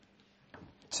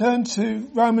turn to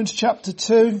Romans chapter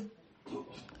 2.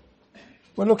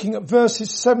 We're looking at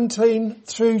verses 17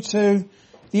 through to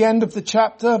the end of the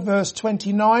chapter, verse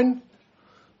 29.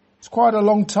 It's quite a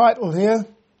long title here.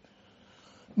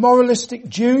 Moralistic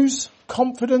Jews,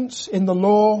 confidence in the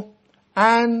law,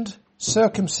 and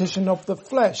circumcision of the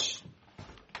flesh.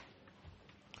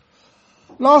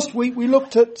 Last week we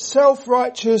looked at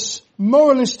self-righteous,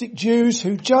 moralistic Jews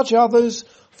who judge others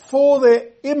for their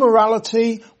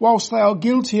immorality whilst they are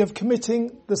guilty of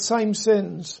committing the same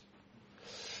sins.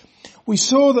 We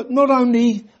saw that not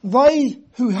only they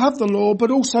who have the law,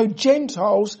 but also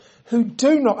Gentiles who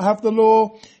do not have the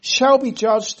law shall be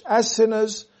judged as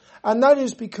sinners, and that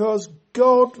is because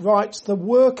God writes the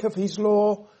work of his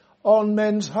law on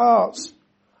men's hearts.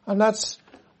 And that's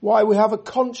why we have a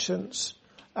conscience.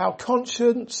 Our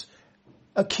conscience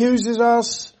accuses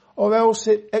us, or else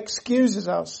it excuses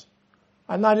us.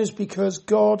 And that is because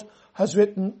God has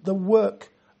written the work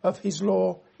of his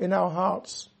law in our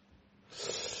hearts.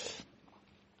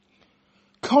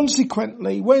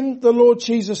 Consequently, when the Lord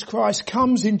Jesus Christ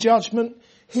comes in judgment,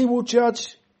 he will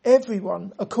judge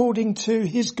everyone according to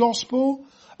his gospel,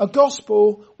 a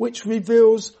gospel which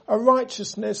reveals a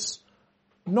righteousness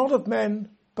not of men,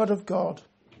 but of God.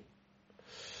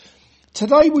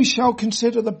 Today we shall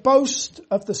consider the boast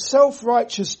of the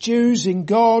self-righteous Jews in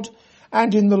God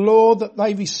and in the law that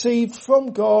they received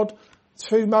from God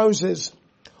through Moses.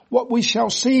 What we shall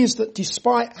see is that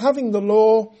despite having the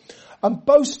law and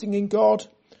boasting in God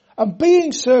and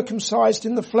being circumcised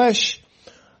in the flesh,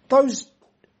 those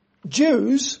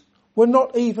Jews were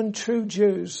not even true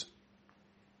Jews.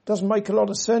 Doesn't make a lot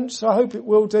of sense. I hope it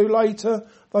will do later.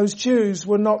 Those Jews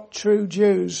were not true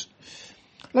Jews.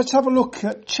 Let's have a look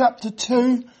at chapter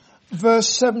 2, verse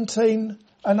 17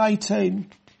 and 18.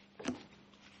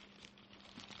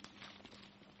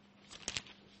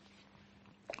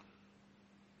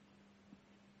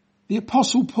 The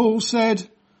Apostle Paul said,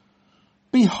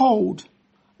 "Behold,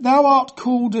 thou art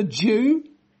called a Jew,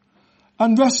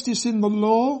 and restest in the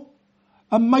law,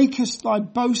 and makest thy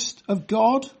boast of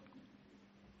God,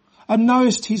 and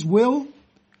knowest his will,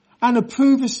 and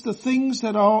approvest the things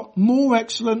that are more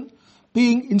excellent,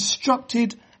 being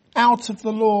instructed out of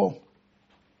the law."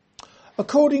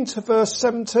 According to verse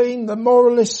 17, the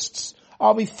moralists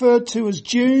are referred to as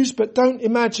Jews, but don't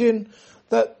imagine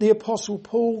that the Apostle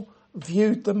Paul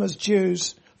viewed them as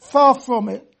Jews. Far from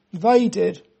it, they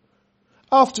did.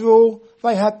 After all,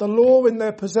 they had the law in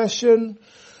their possession.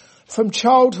 From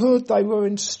childhood, they were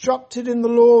instructed in the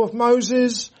law of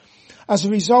Moses. As a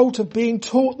result of being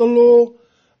taught the law,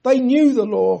 they knew the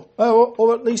law,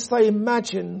 or at least they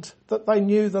imagined that they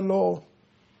knew the law.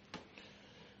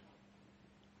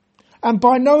 And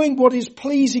by knowing what is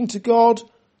pleasing to God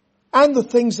and the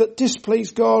things that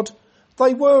displease God,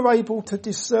 they were able to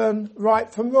discern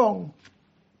right from wrong.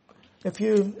 If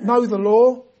you know the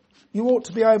law, you ought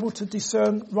to be able to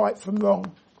discern right from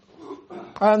wrong.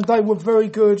 And they were very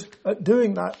good at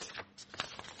doing that.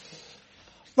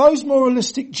 Those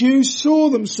moralistic Jews saw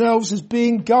themselves as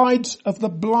being guides of the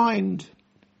blind.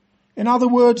 In other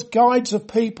words, guides of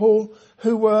people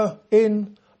who were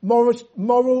in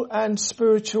moral and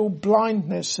spiritual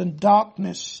blindness and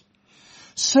darkness.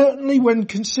 Certainly when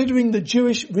considering the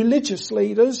Jewish religious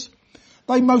leaders,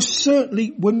 they most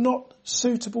certainly were not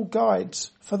suitable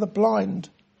guides for the blind.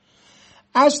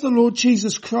 As the Lord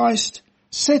Jesus Christ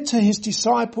said to his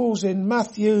disciples in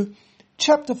Matthew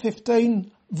chapter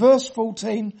 15, verse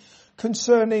 14,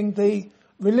 concerning the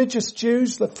religious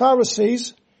Jews, the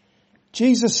Pharisees,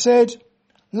 Jesus said,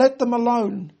 "Let them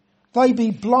alone. They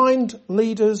be blind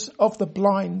leaders of the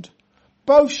blind.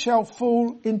 Both shall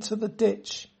fall into the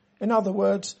ditch." In other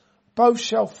words, both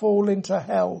shall fall into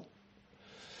hell.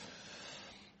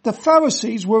 The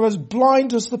Pharisees were as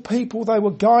blind as the people they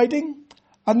were guiding,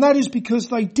 and that is because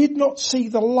they did not see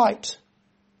the light.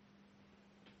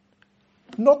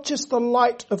 Not just the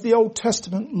light of the Old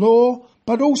Testament law,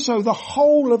 but also the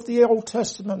whole of the Old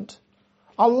Testament.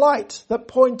 A light that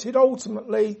pointed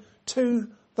ultimately to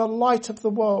the light of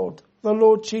the world, the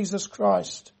Lord Jesus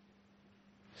Christ.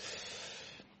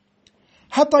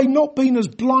 Had they not been as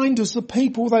blind as the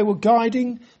people they were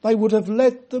guiding, they would have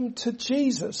led them to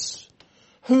Jesus,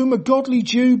 whom a godly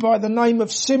Jew by the name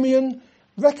of Simeon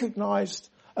recognized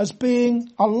as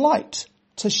being a light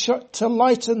to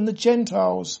lighten the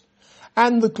Gentiles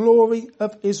and the glory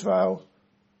of Israel.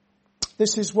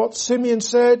 This is what Simeon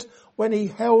said when he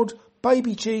held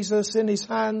baby Jesus in his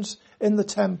hands in the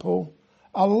temple.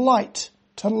 A light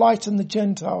to lighten the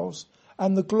Gentiles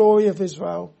and the glory of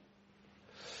Israel.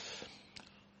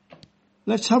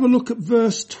 Let's have a look at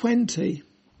verse 20.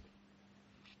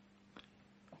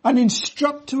 an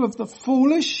instructor of the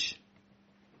foolish,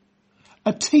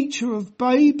 a teacher of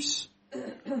babes,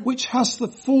 which has the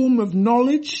form of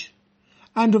knowledge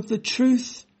and of the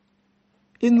truth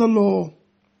in the law.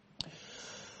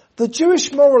 The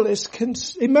Jewish moralists can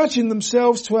imagine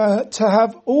themselves to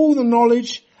have all the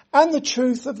knowledge and the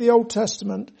truth of the Old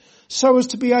Testament so as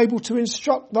to be able to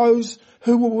instruct those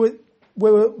who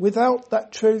were without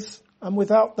that truth and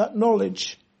without that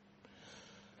knowledge.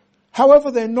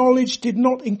 However, their knowledge did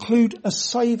not include a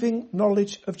saving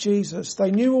knowledge of Jesus.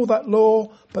 They knew all that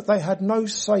law, but they had no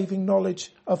saving knowledge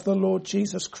of the Lord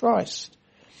Jesus Christ.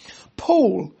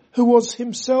 Paul, who was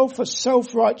himself a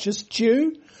self-righteous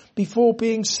Jew before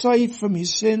being saved from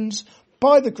his sins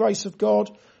by the grace of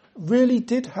God, really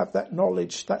did have that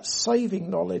knowledge, that saving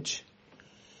knowledge.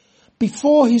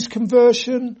 Before his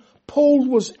conversion, Paul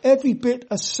was every bit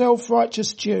a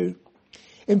self-righteous Jew.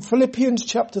 In Philippians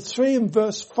chapter 3 and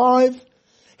verse 5,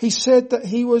 he said that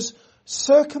he was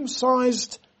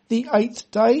circumcised the 8th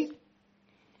day,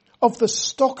 of the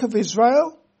stock of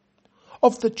Israel,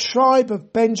 of the tribe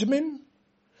of Benjamin,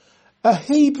 a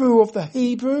Hebrew of the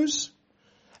Hebrews,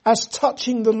 as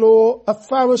touching the law, a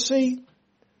Pharisee,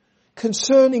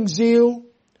 concerning zeal,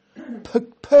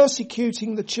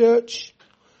 persecuting the church,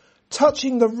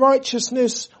 touching the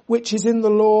righteousness which is in the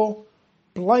law,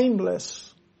 blameless.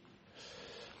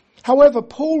 However,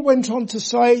 Paul went on to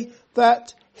say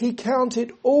that he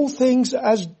counted all things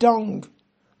as dung,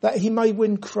 that he may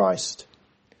win Christ.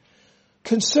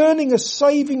 Concerning a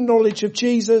saving knowledge of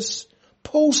Jesus,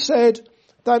 Paul said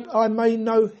that I may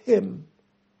know him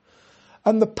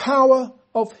and the power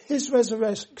of his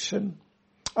resurrection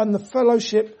and the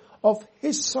fellowship of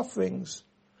his sufferings,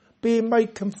 being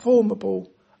made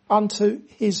conformable unto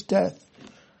his death.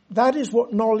 That is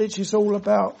what knowledge is all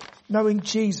about, knowing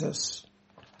Jesus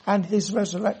and his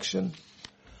resurrection.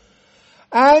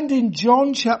 And in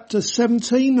John chapter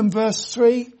 17 and verse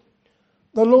 3,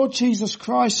 the Lord Jesus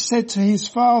Christ said to his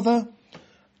Father,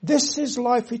 "This is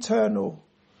life eternal,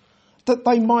 that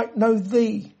they might know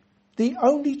thee, the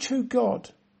only true God,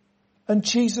 and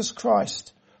Jesus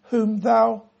Christ, whom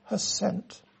thou hast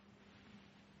sent."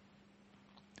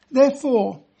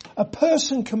 Therefore, a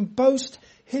person can boast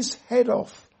his head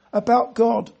off about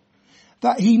God,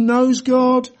 that he knows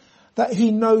God, that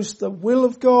he knows the will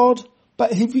of God,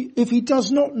 but if he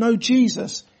does not know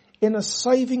Jesus in a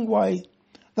saving way,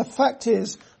 the fact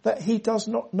is that he does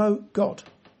not know God.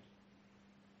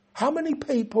 How many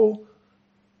people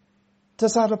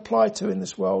does that apply to in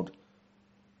this world?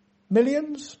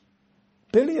 Millions?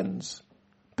 Billions?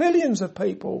 Billions of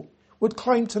people would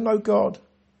claim to know God.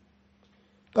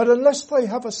 But unless they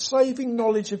have a saving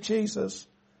knowledge of Jesus,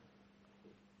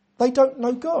 they don't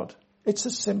know God. It's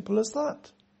as simple as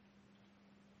that.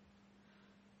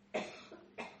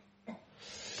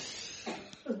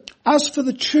 As for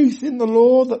the truth in the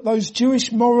law that those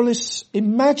Jewish moralists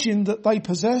imagined that they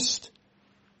possessed,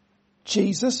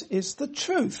 Jesus is the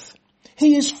truth.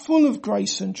 He is full of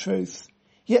grace and truth,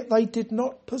 yet they did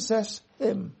not possess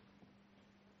him.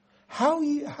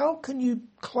 How can you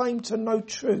claim to know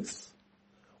truth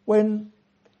when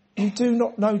you do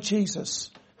not know Jesus,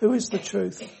 who is the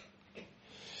truth?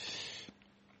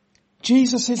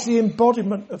 Jesus is the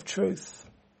embodiment of truth.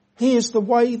 He is the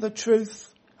way, the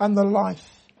truth, and the life.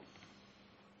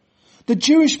 The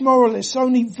Jewish moralists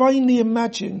only vainly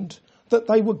imagined that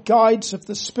they were guides of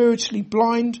the spiritually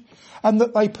blind and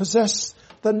that they possessed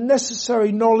the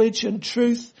necessary knowledge and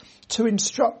truth to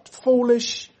instruct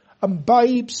foolish and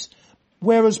babes,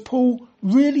 whereas Paul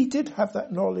really did have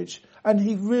that knowledge and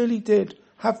he really did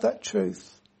have that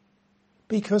truth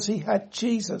because he had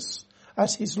Jesus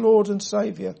as his Lord and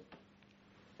Saviour.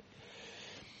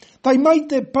 They made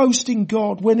their boast in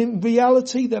God when in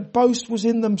reality their boast was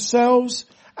in themselves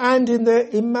and in their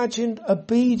imagined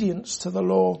obedience to the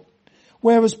law,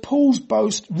 whereas Paul's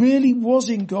boast really was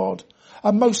in God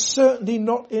and most certainly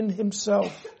not in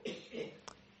himself.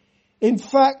 In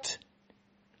fact,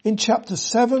 in chapter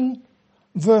 7,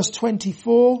 verse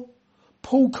 24,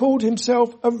 Paul called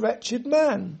himself a wretched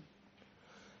man.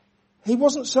 He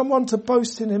wasn't someone to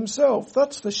boast in himself,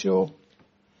 that's for sure.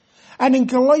 And in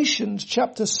Galatians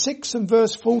chapter 6 and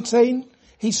verse 14,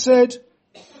 he said,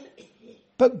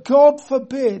 "But God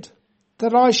forbid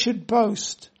that I should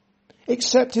boast,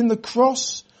 except in the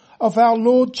cross of our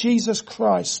Lord Jesus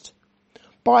Christ,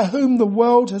 by whom the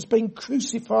world has been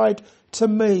crucified to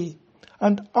me,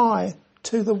 and I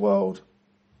to the world."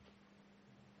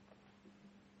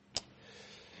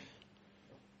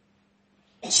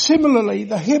 Similarly,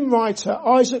 the hymn writer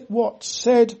Isaac Watts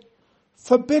said,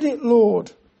 "Forbid it,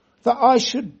 Lord, that I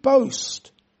should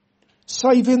boast,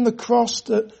 save in the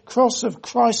cross of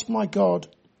Christ my God.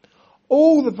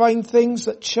 All the vain things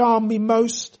that charm me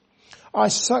most, I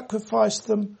sacrifice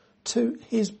them to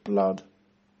his blood.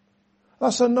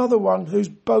 That's another one whose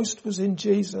boast was in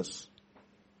Jesus.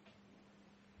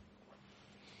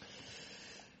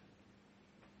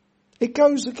 It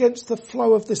goes against the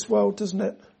flow of this world, doesn't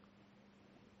it?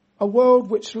 A world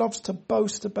which loves to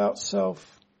boast about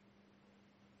self.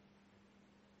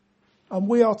 And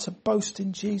we are to boast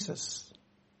in Jesus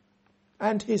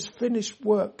and his finished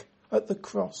work at the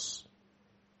cross.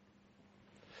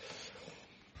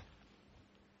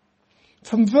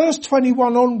 From verse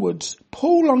 21 onwards,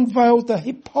 Paul unveiled the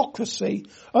hypocrisy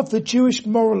of the Jewish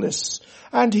moralists,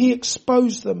 and he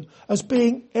exposed them as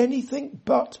being anything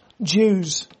but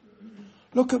Jews.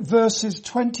 Look at verses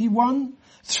 21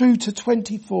 through to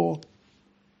 24.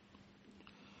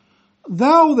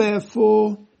 Thou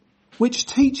therefore, which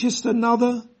teachest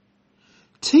another,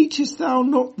 teachest thou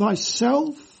not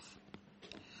thyself?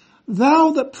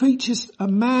 Thou that preachest a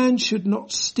man should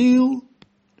not steal,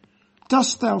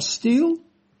 dost thou steal?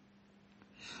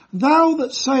 Thou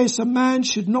that sayest a man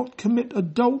should not commit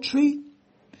adultery,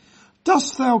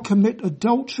 dost thou commit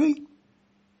adultery?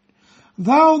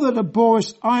 Thou that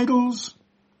abhorrest idols,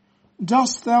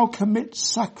 dost thou commit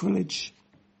sacrilege?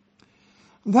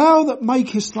 Thou that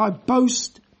makest thy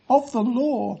boast of the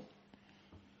law,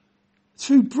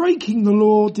 through breaking the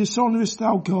law dishonourest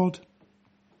thou God.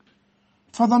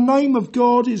 For the name of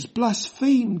God is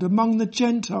blasphemed among the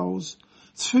Gentiles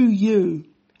through you,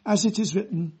 as it is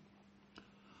written,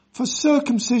 for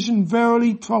circumcision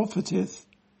verily profiteth,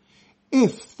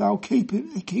 if thou keep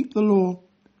the law.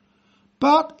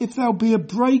 But if thou be a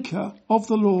breaker of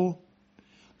the law,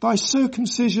 thy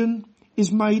circumcision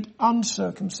is made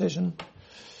uncircumcision.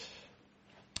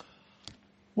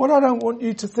 What I don't want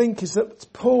you to think is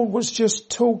that Paul was just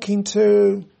talking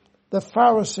to the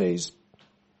Pharisees.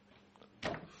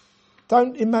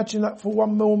 Don't imagine that for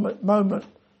one moment.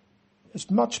 It's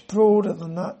much broader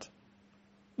than that.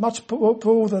 Much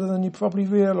broader than you probably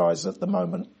realise at the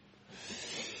moment.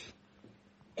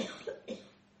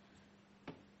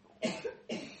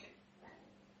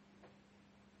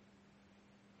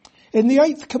 In the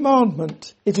 8th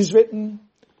commandment, it is written,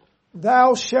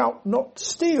 thou shalt not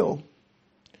steal.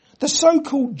 The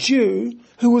so-called Jew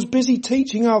who was busy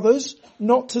teaching others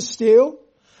not to steal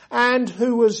and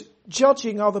who was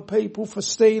judging other people for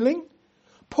stealing,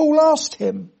 Paul asked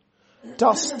him,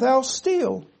 dost thou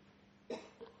steal?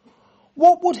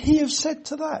 What would he have said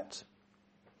to that?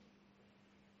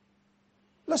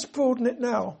 Let's broaden it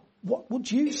now. What would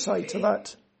you say to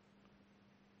that?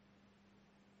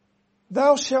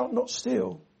 Thou shalt not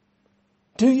steal.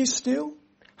 Do you steal?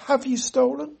 Have you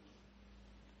stolen?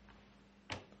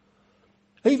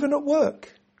 Even at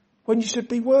work, when you should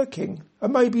be working,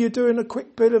 and maybe you're doing a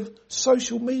quick bit of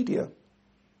social media.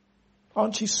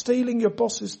 Aren't you stealing your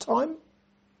boss's time?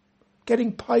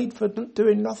 Getting paid for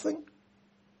doing nothing?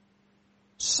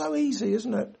 So easy,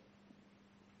 isn't it?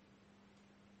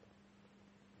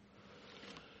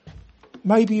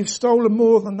 Maybe you've stolen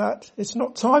more than that. It's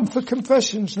not time for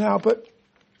confessions now, but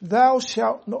thou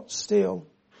shalt not steal.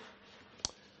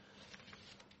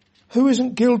 Who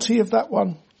isn't guilty of that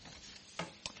one?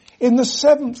 In the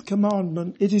 7th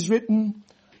commandment, it is written,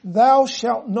 thou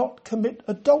shalt not commit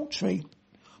adultery.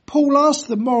 Paul asked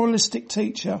the moralistic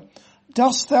teacher,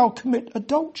 dost thou commit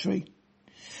adultery?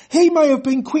 He may have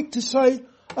been quick to say,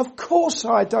 of course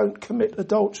I don't commit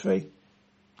adultery.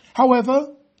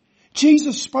 However,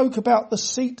 Jesus spoke about the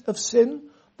seat of sin,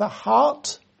 the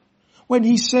heart, when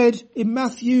he said in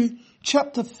Matthew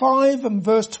chapter 5 and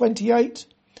verse 28,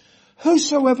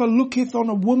 whosoever looketh on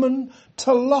a woman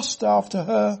to lust after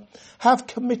her have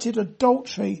committed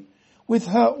adultery with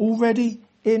her already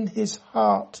in his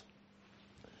heart.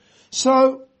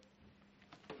 So,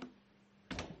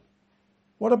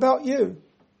 what about you?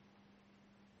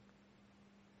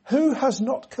 Who has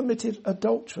not committed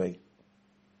adultery?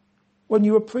 When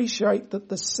you appreciate that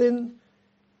the sin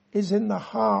is in the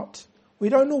heart. We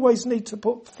don't always need to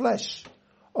put flesh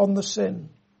on the sin.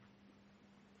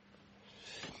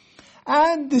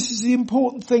 And this is the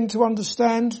important thing to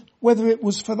understand, whether it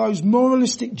was for those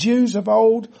moralistic Jews of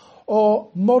old or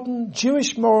modern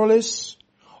Jewish moralists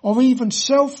or even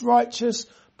self-righteous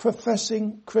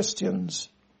professing Christians.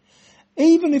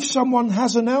 Even if someone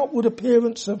has an outward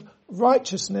appearance of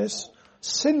righteousness,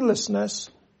 sinlessness,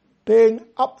 being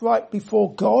upright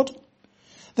before God,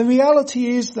 the reality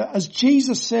is that, as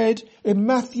Jesus said in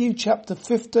Matthew chapter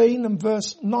 15 and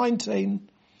verse 19,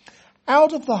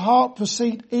 out of the heart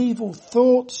proceed evil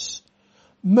thoughts,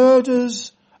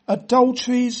 murders,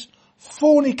 adulteries,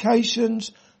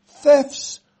 fornications,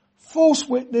 thefts, false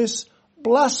witness,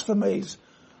 blasphemies.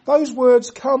 Those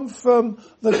words come from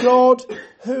the God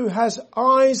who has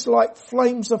eyes like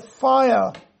flames of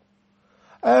fire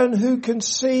and who can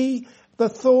see the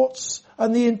thoughts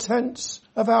and the intents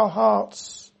of our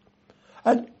hearts.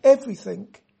 And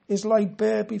everything is laid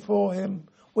bare before him.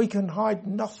 We can hide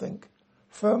nothing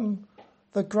from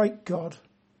the great God,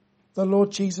 the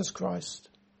Lord Jesus Christ.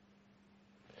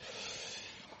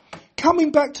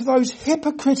 Coming back to those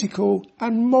hypocritical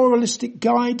and moralistic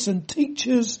guides and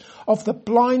teachers of the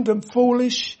blind and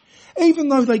foolish, even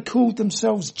though they called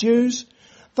themselves Jews,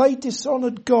 they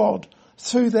dishonoured God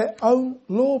through their own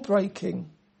law breaking.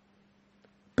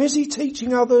 Busy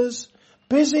teaching others,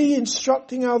 busy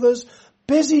instructing others,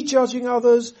 busy judging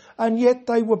others, and yet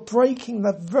they were breaking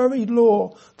the very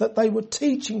law that they were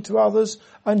teaching to others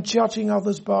and judging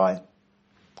others by.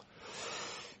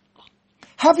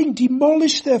 Having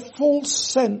demolished their false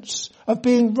sense of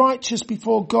being righteous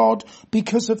before God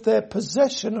because of their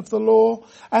possession of the law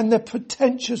and their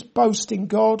pretentious boast in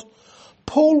God,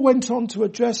 Paul went on to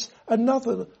address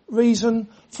another reason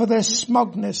for their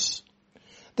smugness,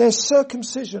 their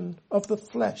circumcision of the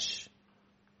flesh.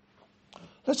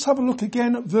 Let's have a look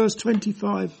again at verse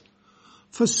 25.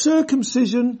 For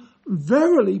circumcision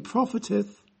verily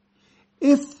profiteth,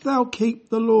 if thou keep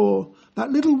the law.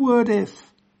 That little word if,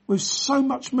 with so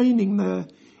much meaning there.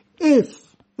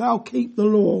 If thou keep the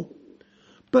law.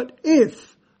 But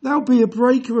if thou be a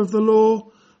breaker of the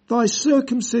law, thy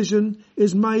circumcision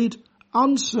is made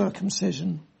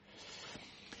uncircumcision.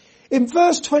 In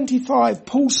verse 25,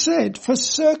 Paul said, for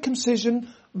circumcision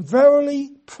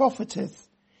verily profiteth,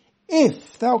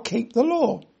 if thou keep the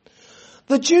law.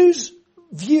 The Jews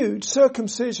viewed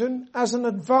circumcision as an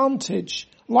advantage,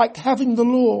 like having the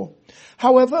law.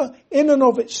 However, in and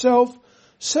of itself,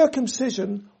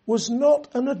 circumcision was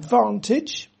not an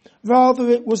advantage, rather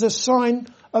it was a sign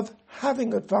of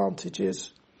having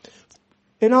advantages.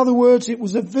 In other words, it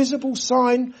was a visible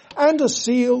sign and a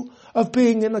seal of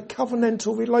being in a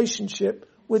covenantal relationship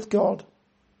with God.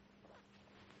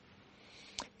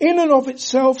 In and of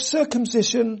itself,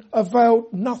 circumcision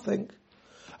availed nothing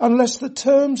unless the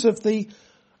terms of the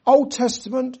Old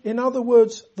Testament, in other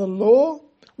words, the law,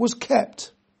 was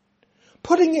kept.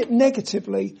 Putting it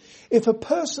negatively, if a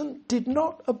person did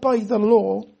not obey the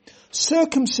law,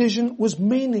 circumcision was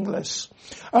meaningless,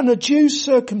 and a Jew's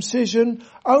circumcision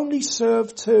only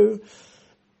served to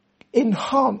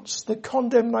enhance the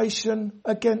condemnation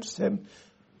against him.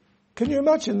 Can you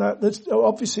imagine that? There's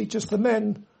obviously just the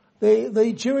men,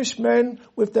 the Jewish men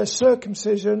with their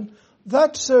circumcision,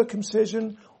 that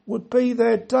circumcision would be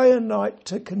there day and night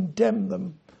to condemn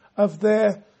them of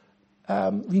their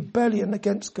rebellion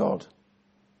against God.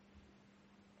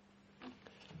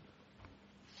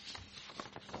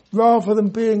 Rather than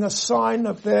being a sign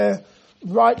of their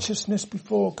righteousness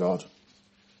before God.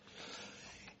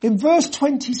 In verse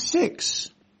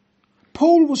 26,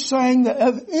 Paul was saying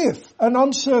that if an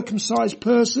uncircumcised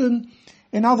person,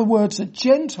 in other words a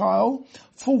Gentile,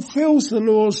 fulfills the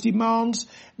law's demands,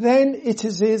 then it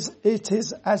is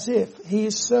as if he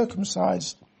is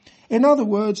circumcised. In other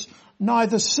words,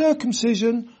 neither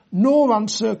circumcision nor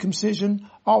uncircumcision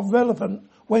are relevant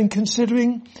when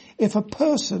considering if a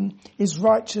person is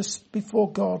righteous before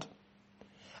God.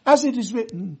 As it is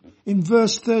written in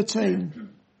verse 13,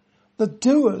 the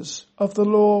doers of the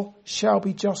law shall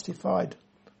be justified.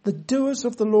 The doers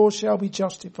of the law shall be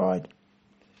justified.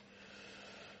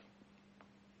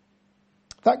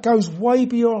 That goes way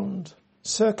beyond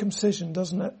circumcision,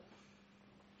 doesn't it?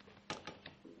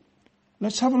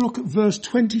 Let's have a look at verse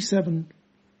 27.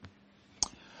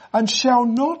 And shall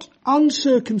not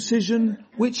uncircumcision,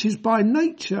 which is by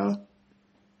nature,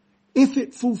 if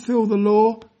it fulfill the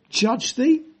law, judge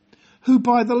thee, who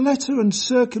by the letter and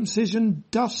circumcision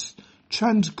dost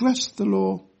transgress the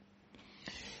law?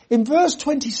 In verse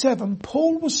 27,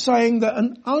 Paul was saying that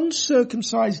an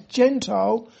uncircumcised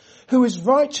Gentile who is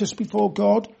righteous before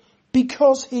God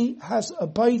because he has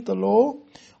obeyed the law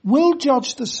will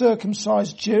judge the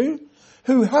circumcised Jew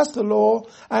who has the law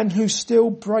and who still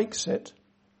breaks it.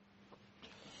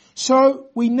 So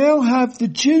we now have the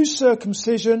Jew's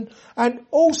circumcision and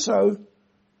also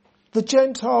the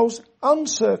Gentile's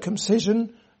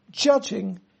uncircumcision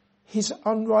judging his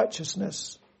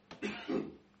unrighteousness.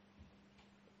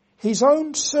 His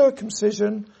own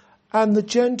circumcision and the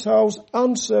Gentile's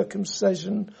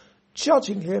uncircumcision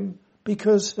judging him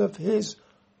because of his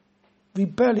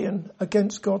rebellion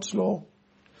against God's law.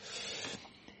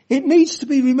 It needs to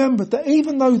be remembered that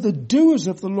even though the doers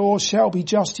of the law shall be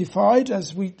justified,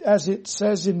 as it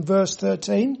says in verse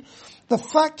 13, the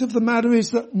fact of the matter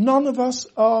is that none of us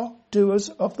are doers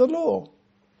of the law.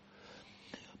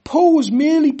 Paul was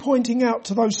merely pointing out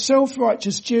to those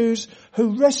self-righteous Jews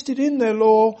who rested in their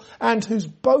law and whose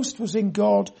boast was in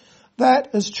God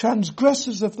that as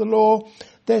transgressors of the law,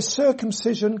 their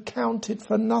circumcision counted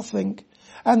for nothing,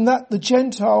 and that the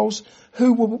Gentiles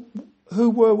who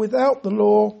were without the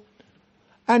law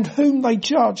and whom they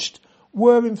judged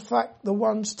were in fact the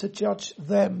ones to judge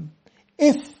them,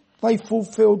 if they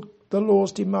fulfilled the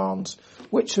law's demands,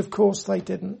 which of course they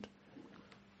didn't.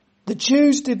 The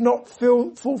Jews did not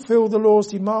fulfill the law's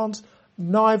demands,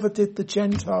 neither did the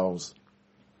Gentiles.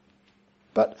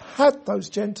 But had those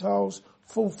Gentiles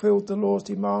fulfilled the law's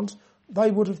demands,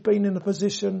 they would have been in a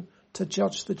position to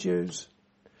judge the Jews.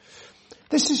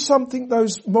 This is something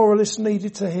those moralists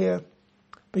needed to hear,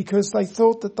 because they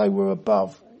thought that they were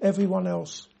above everyone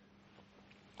else.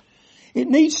 It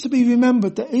needs to be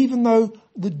remembered that even though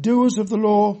the doers of the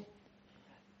law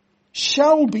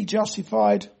shall be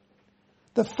justified,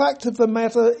 the fact of the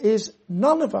matter is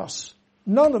none of us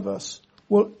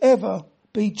will ever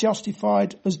be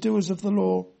justified as doers of the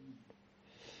law.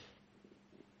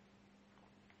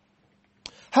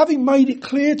 Having made it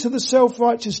clear to the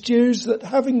self-righteous Jews that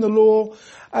having the law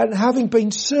and having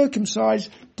been circumcised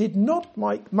did not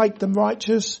make them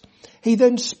righteous, he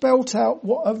then spelt out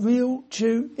what a real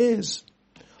Jew is.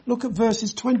 Look at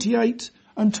verses 28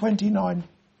 and 29.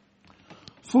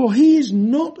 For he is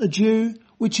not a Jew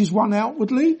which is one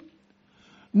outwardly,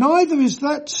 neither is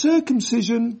that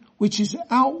circumcision which is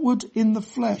outward in the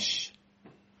flesh.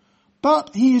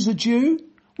 But he is a Jew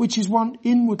which is one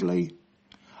inwardly,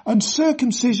 and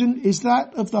circumcision is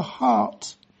that of the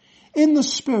heart, in the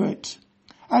spirit,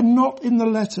 and not in the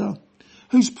letter,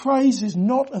 whose praise is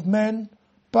not of men,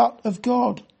 but of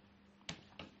God.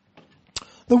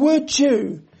 The word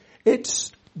Jew,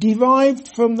 it's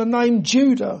derived from the name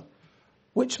Judah,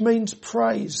 which means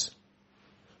praise.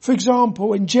 For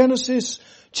example, in Genesis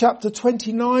chapter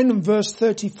 29 and verse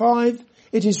 35,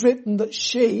 it is written that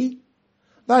she,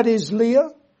 that is Leah,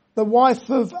 the wife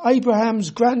of Abraham's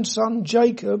grandson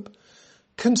Jacob,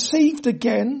 conceived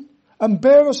again and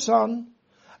bare a son,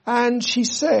 and she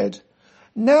said,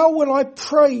 now will I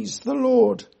praise the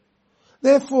Lord.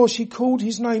 Therefore she called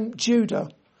his name Judah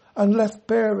and left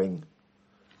bearing.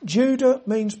 Judah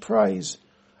means praise,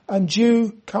 and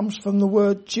Jew comes from the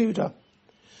word Judah.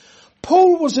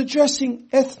 Paul was addressing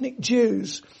ethnic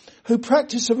Jews who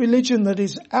practice a religion that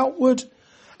is outward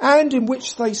and in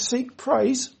which they seek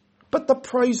praise, but the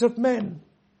praise of men.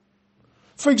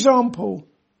 For example,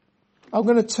 I'm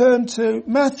going to turn to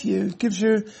Matthew.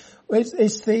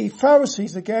 It's the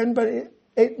Pharisees again, but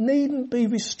it needn't be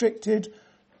restricted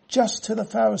just to the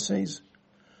Pharisees.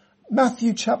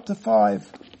 Matthew chapter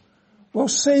 5. We'll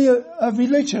see a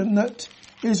religion that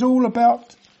is all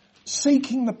about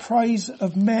seeking the praise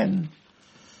of men.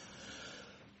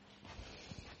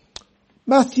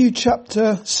 Matthew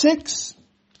chapter 6,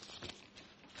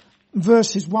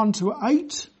 verses 1 to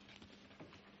 8.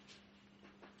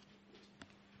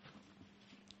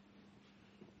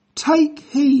 Take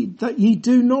heed that ye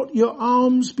do not your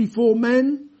alms before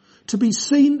men to be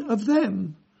seen of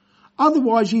them.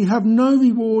 Otherwise ye have no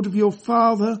reward of your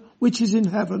Father which is in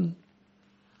heaven.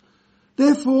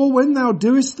 Therefore when thou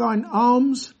doest thine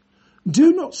alms,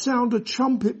 do not sound a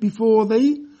trumpet before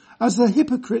thee, as the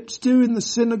hypocrites do in the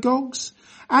synagogues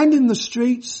and in the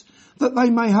streets, that they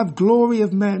may have glory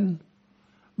of men.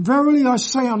 Verily I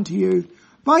say unto you,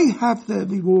 they have their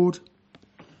reward.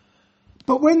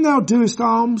 But when thou doest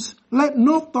alms, let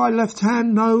not thy left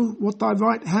hand know what thy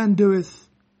right hand doeth,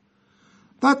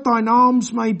 that thine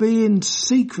alms may be in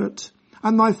secret,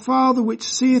 and thy Father which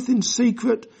seeth in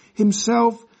secret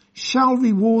himself shall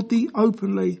reward thee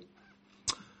openly.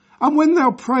 And when thou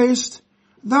prayest,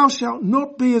 thou shalt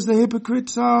not be as the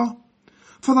hypocrites are,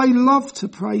 for they love to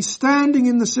pray, standing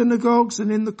in the synagogues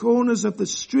and in the corners of the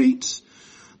streets,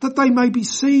 that they may be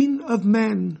seen of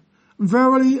men.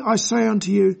 Verily I say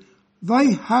unto you,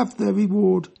 they have their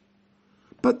reward.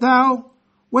 But thou,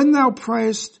 when thou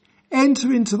prayest,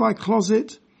 enter into thy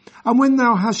closet, and when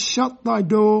thou hast shut thy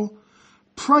door,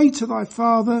 pray to thy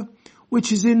Father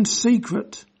which is in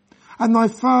secret, and thy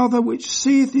Father which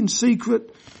seeth in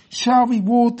secret shall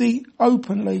reward thee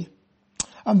openly.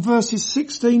 And verses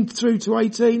 16 through to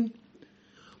 18.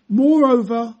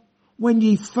 Moreover, when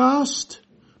ye fast,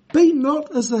 be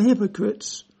not as the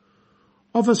hypocrites,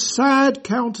 of a sad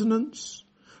countenance,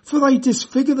 for they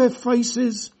disfigure their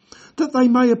faces, that they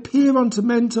may appear unto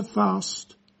men to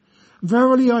fast.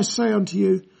 Verily I say unto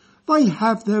you, they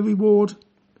have their reward.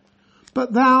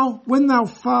 But thou, when thou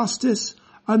fastest,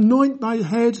 anoint thy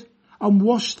head and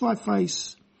wash thy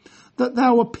face, that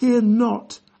thou appear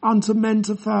not unto men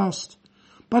to fast,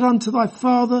 but unto thy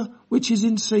Father which is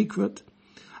in secret.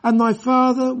 and thy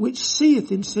Father which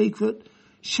seeth in secret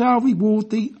shall reward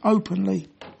thee openly.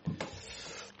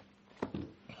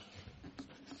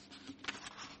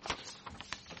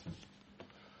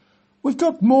 We've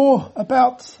got more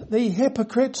about the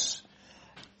hypocrites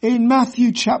in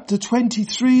Matthew chapter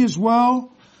 23 as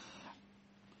well.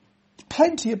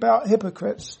 Plenty about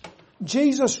hypocrites.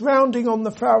 Jesus rounding on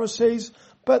the Pharisees,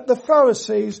 but the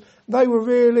Pharisees, they were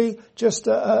really just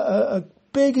a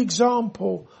big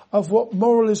example of what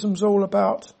moralism's all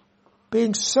about.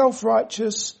 Being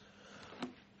self-righteous,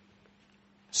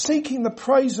 seeking the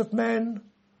praise of men,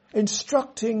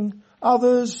 instructing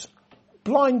others,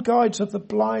 blind guides of the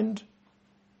blind,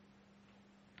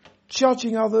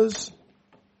 judging others,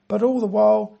 but all the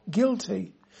while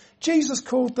guilty. Jesus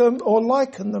called them or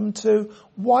likened them to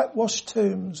whitewashed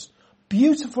tombs,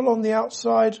 beautiful on the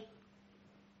outside,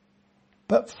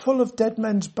 but full of dead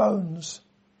men's bones.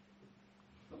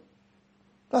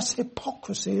 That's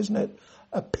hypocrisy, isn't it?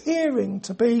 Appearing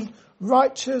to be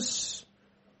righteous,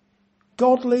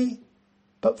 godly,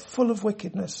 but full of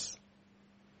wickedness.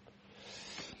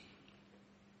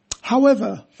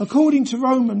 However, according to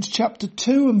Romans chapter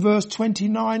 2 and verse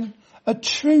 29, a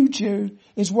true Jew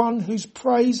is one whose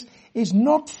praise is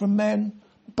not from men,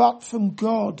 but from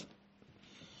God.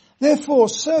 Therefore,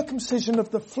 circumcision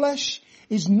of the flesh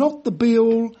is not the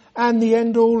be-all and the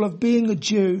end-all of being a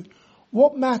Jew.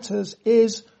 What matters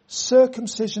is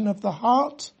circumcision of the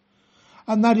heart,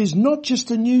 and that is not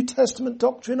just a New Testament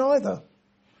doctrine either.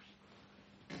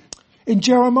 In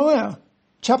Jeremiah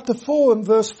chapter 4 and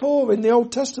verse 4 in the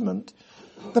Old Testament,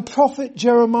 the prophet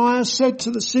Jeremiah said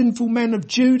to the sinful men of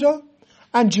Judah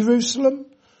and Jerusalem,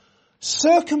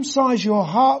 circumcise your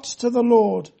hearts to the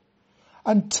Lord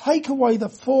and take away the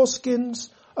foreskins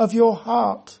of your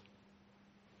heart.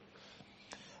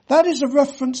 That is a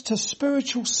reference to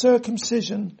spiritual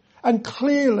circumcision, and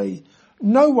clearly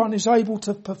no one is able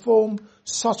to perform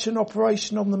such an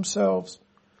operation on themselves,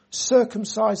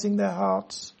 circumcising their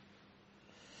hearts.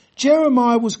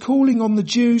 Jeremiah was calling on the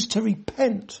Jews to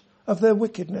repent of their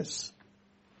wickedness.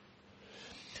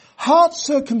 Heart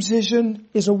circumcision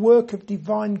is a work of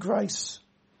divine grace.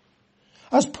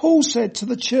 As Paul said to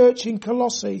the church in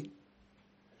Colossae,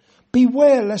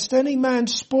 beware lest any man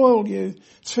spoil you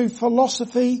through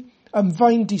philosophy and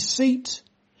vain deceit,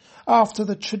 after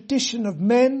the tradition of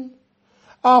men,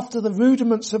 after the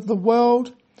rudiments of the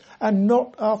world, and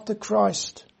not after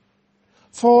Christ.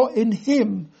 For in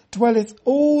him dwelleth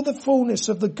all the fullness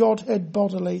of the Godhead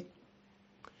bodily,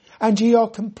 and ye are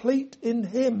complete in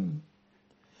him,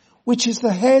 which is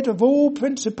the head of all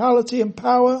principality and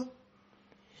power,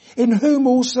 in whom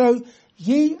also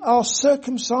ye are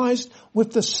circumcised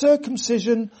with the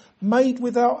circumcision made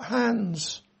without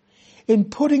hands, in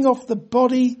putting off the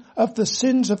body of the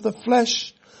sins of the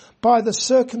flesh by the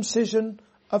circumcision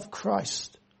of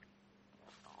Christ.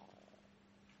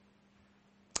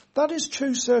 That is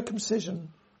true circumcision.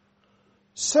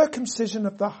 Circumcision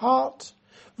of the heart,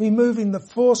 removing the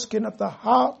foreskin of the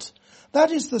heart.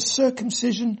 That is the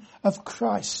circumcision of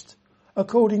Christ,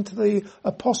 according to the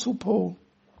Apostle Paul.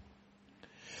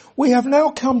 We have now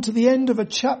come to the end of a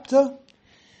chapter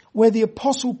where the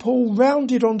Apostle Paul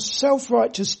rounded on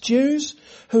self-righteous Jews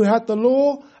who had the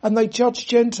law, and they judged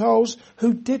Gentiles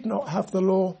who did not have the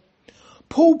law.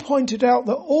 Paul pointed out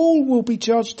that all will be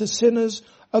judged as sinners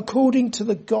according to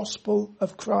the gospel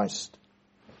of Christ.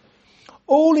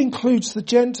 All includes the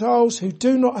Gentiles who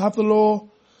do not have the law.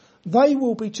 They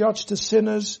will be judged as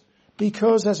sinners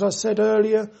because, as I said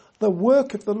earlier, the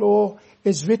work of the law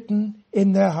is written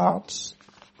in their hearts.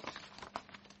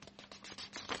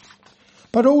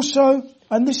 But also,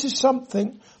 and this is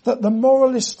something that the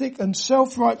moralistic and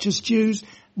self-righteous Jews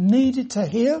needed to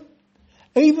hear,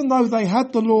 even though they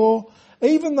had the law,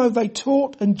 even though they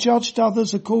taught and judged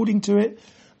others according to it,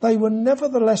 they were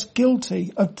nevertheless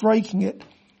guilty of breaking it.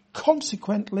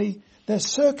 Consequently, their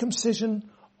circumcision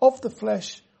of the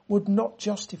flesh would not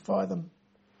justify them.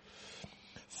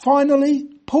 Finally,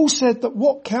 Paul said that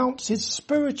what counts is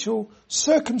spiritual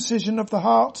circumcision of the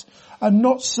heart and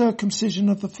not circumcision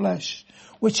of the flesh,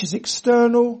 which is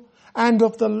external and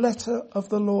of the letter of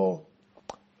the law.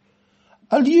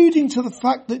 Alluding to the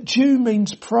fact that Jew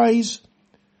means praise,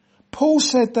 Paul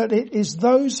said that it is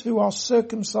those who are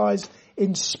circumcised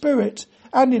in spirit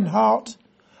and in heart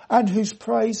and whose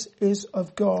praise is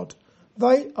of God.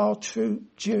 They are true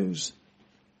Jews.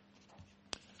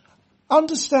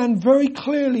 Understand very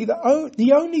clearly that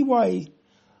the only way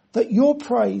that your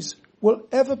praise will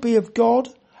ever be of God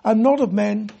and not of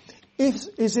men is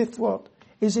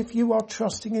if you are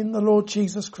trusting in the Lord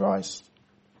Jesus Christ.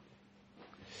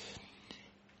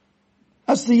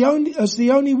 As the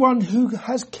only one who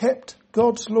has kept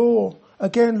God's law.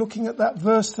 Again, looking at that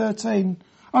verse 13.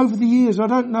 Over the years, I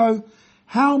don't know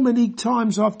how many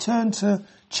times I've turned to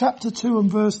chapter 2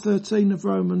 and verse 13 of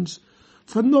Romans.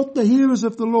 For not the hearers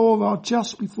of the law are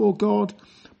just before God,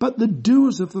 but the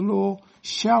doers of the law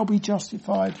shall be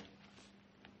justified.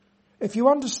 If you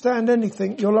understand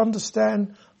anything, you'll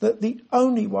understand that the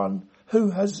only one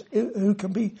who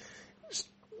can be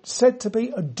said to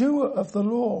be a doer of the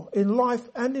law in life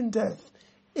and in death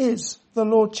is the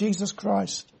Lord Jesus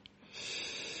Christ.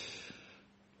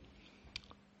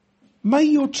 May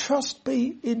your trust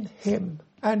be in him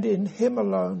and in him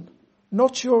alone,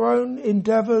 not your own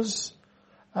endeavours.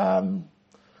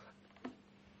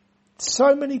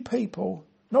 So many people,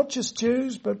 not just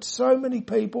Jews, but so many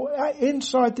people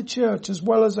inside the church as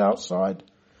well as outside,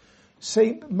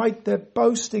 make their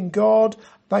boast in God.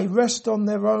 They rest on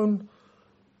their own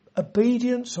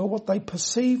obedience, or what they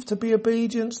perceive to be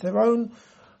obedience, their own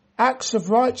acts of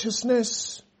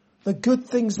righteousness, the good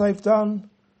things they've done,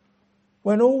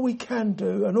 when all we can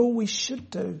do and all we should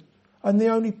do, and the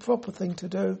only proper thing to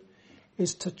do,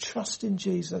 is to trust in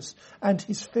Jesus and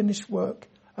his finished work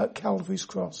at Calvary's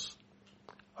cross.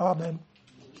 Amen.